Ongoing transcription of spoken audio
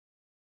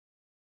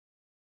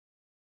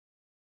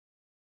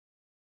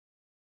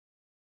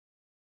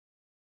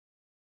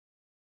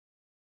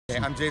Hey,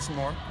 I'm Jason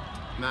Moore.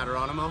 Matt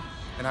Aronimo.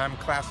 And I'm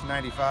class of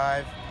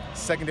 95,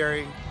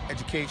 secondary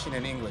education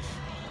and English.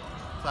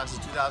 Class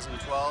of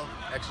 2012,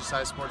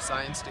 exercise sports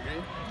science degree.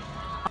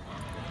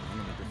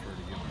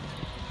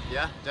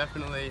 Yeah,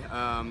 definitely.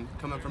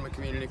 Coming from a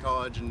community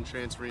college and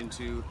transferring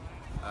to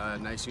a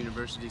nice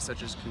university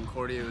such as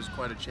Concordia was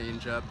quite a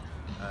change up.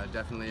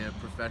 Definitely a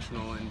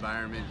professional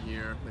environment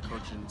here. The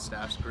coaching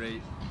staff's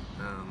great.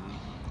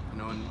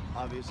 And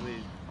obviously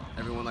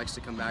everyone likes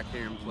to come back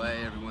here and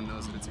play. Everyone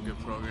knows that it's a good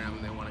program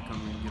and they want to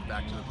come and give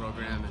back to the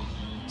program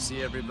and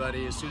see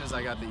everybody. As soon as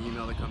I got the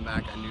email to come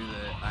back, I knew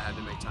that I had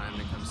to make time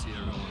to come see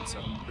everyone. So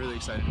really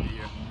excited to be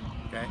here.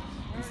 Okay.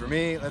 And for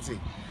me, let's see.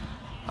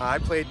 I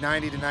played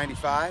 90 to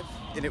 95,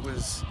 and it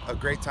was a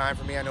great time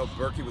for me. I know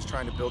Berkey was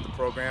trying to build the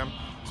program,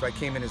 so I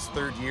came in his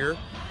third year,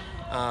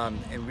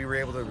 and we were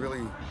able to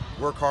really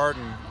work hard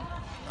and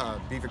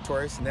be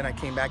victorious. And then I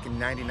came back in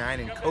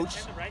 99 and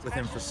coached with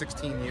him for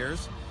 16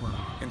 years.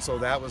 And so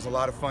that was a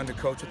lot of fun to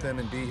coach with him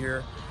and be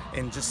here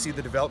and just see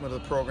the development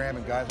of the program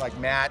and guys like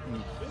Matt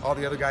and all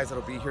the other guys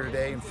that'll be here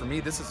today. And for me,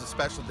 this is a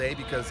special day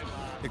because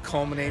it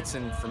culminates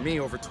in, for me,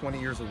 over 20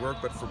 years of work,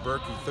 but for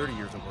Berkey, 30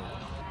 years of work.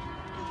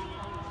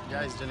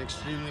 Yeah, he's done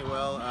extremely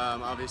well.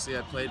 Obviously,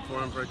 I played for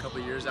him for a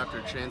couple of years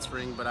after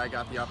transferring, but I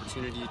got the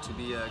opportunity to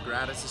be a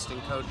grad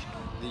assistant coach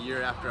the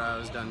year after I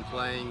was done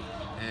playing,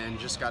 and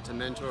just got to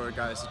mentor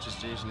guys such as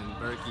Jason and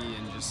Berkey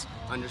and just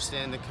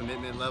understand the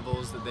commitment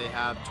levels that they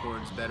have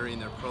towards bettering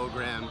their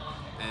program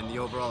and the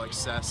overall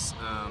success.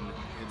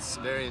 It's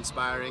very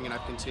inspiring, and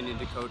I've continued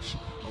to coach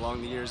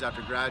along the years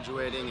after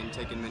graduating and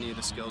taken many of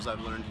the skills I've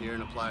learned here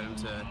and applied them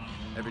to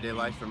everyday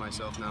life for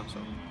myself now. So,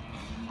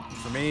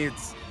 for me,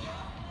 it's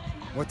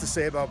what to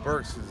say about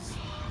Berks is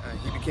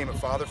he became a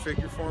father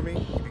figure for me.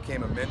 He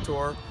became a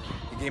mentor.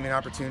 He gave me an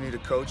opportunity to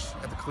coach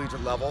at the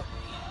collegiate level.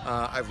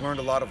 I've learned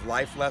a lot of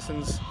life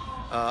lessons,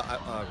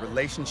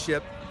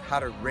 relationship, how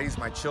to raise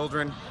my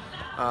children,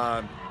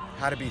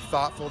 how to be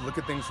thoughtful, look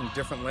at things from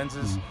different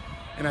lenses.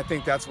 And I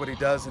think that's what he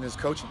does in his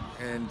coaching.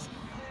 And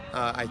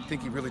I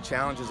think he really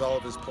challenges all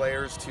of his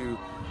players to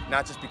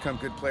not just become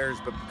good players,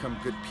 but become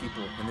good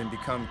people and then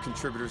become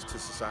contributors to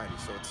society.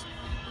 So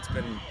it's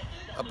been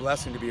a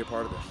blessing to be a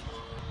part of this.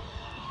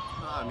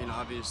 I mean,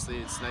 obviously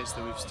it's nice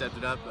that we've stepped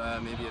it up,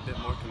 maybe a bit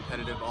more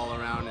competitive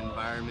all-around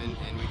environment,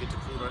 and we get to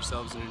prove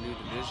ourselves in a new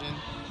division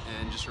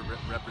and just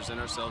represent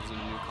ourselves in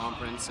a new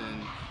conference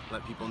and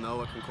let people know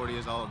what Concordia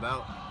is all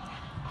about.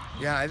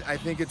 Yeah, I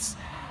think it's,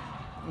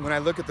 when I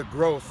look at the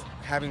growth,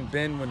 having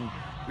been when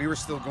we were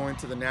still going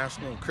to the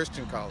National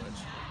Christian College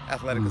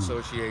Athletic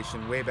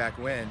Association way back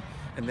when,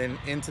 and then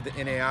into the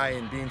NAI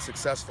and being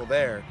successful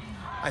there,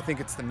 I think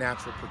it's the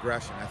natural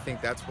progression. I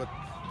think that's what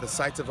the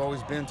sites have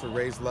always been, to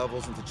raise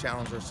levels and to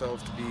challenge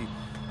ourselves to be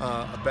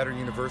a better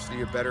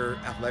university, a better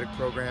athletic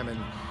program. And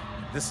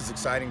this is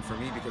exciting for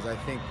me because I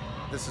think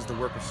this is the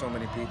work of so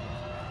many people.